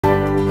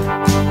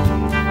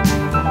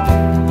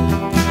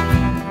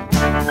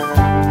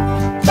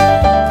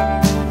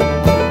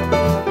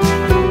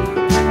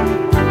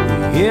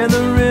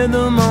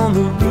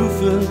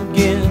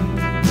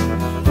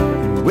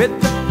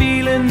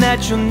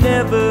that you'll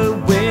never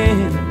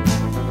win,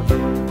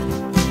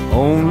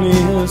 only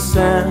a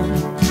sound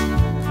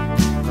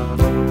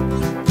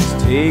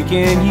is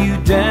taking you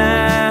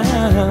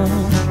down.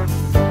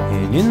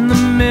 And in the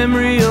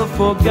memory of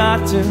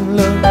forgotten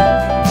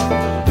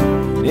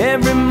love, in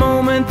every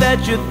moment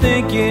that you're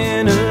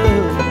thinking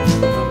of,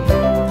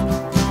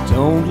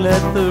 don't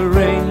let the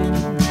rain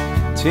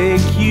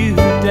take you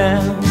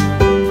down.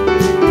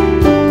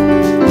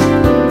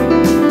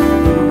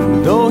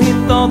 Though he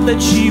thought that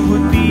she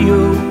would be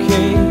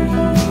okay,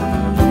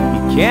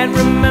 he can't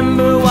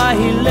remember why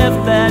he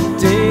left that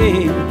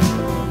day.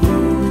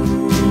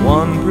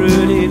 One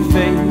pretty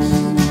face,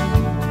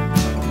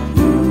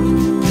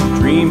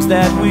 dreams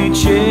that we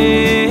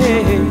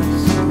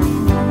chase,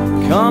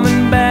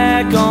 coming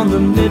back on the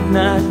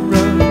midnight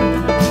run.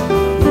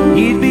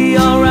 He'd be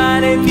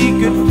alright if he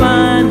could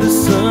find the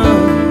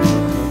sun.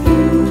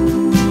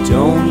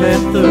 Don't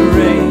let the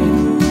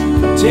rain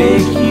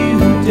take you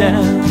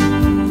down.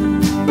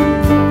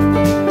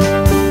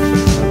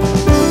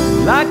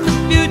 Like the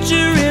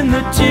future in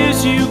the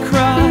tears you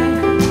cry,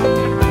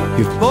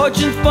 your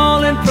fortune's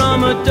falling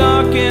from a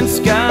darkened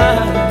sky.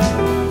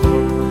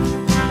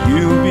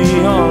 You'll be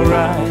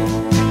alright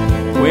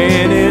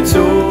when it's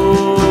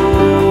over.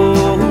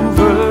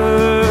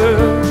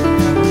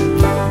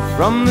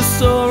 From the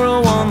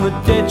sorrow on the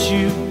debt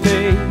you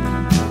pay,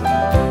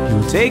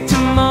 you'll take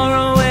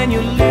tomorrow and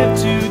you'll live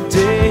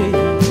today.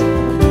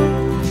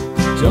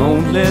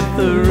 Don't let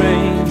the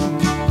rain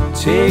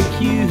take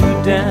you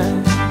down.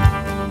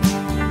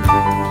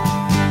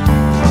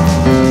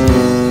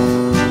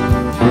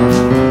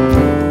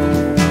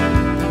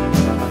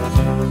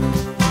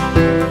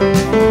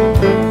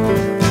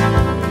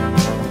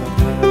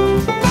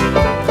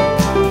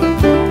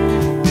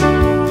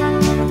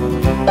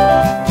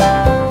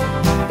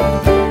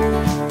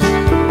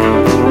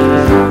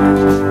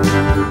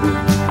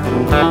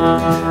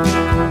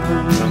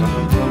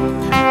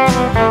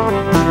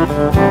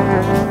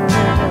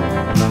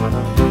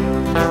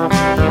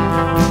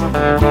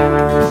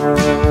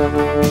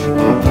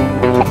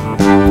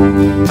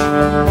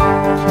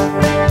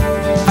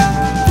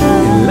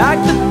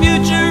 Like the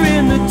future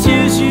in the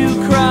tears you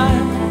cry,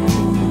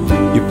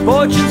 your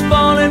fortune's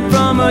falling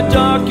from a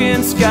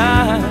darkened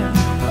sky.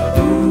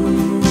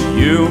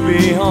 You'll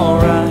be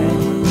alright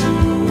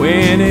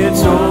when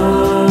it's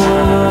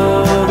over.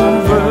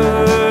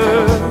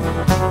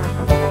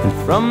 And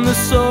from the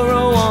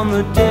sorrow on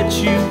the debt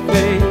you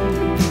pay,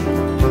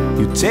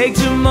 you take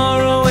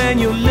tomorrow and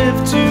you'll live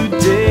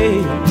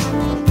today.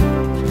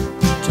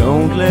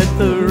 Don't let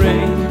the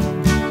rain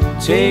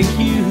take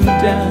you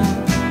down.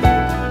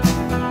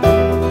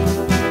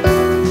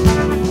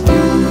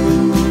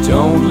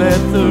 Don't let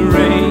the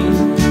rain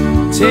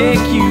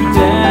take you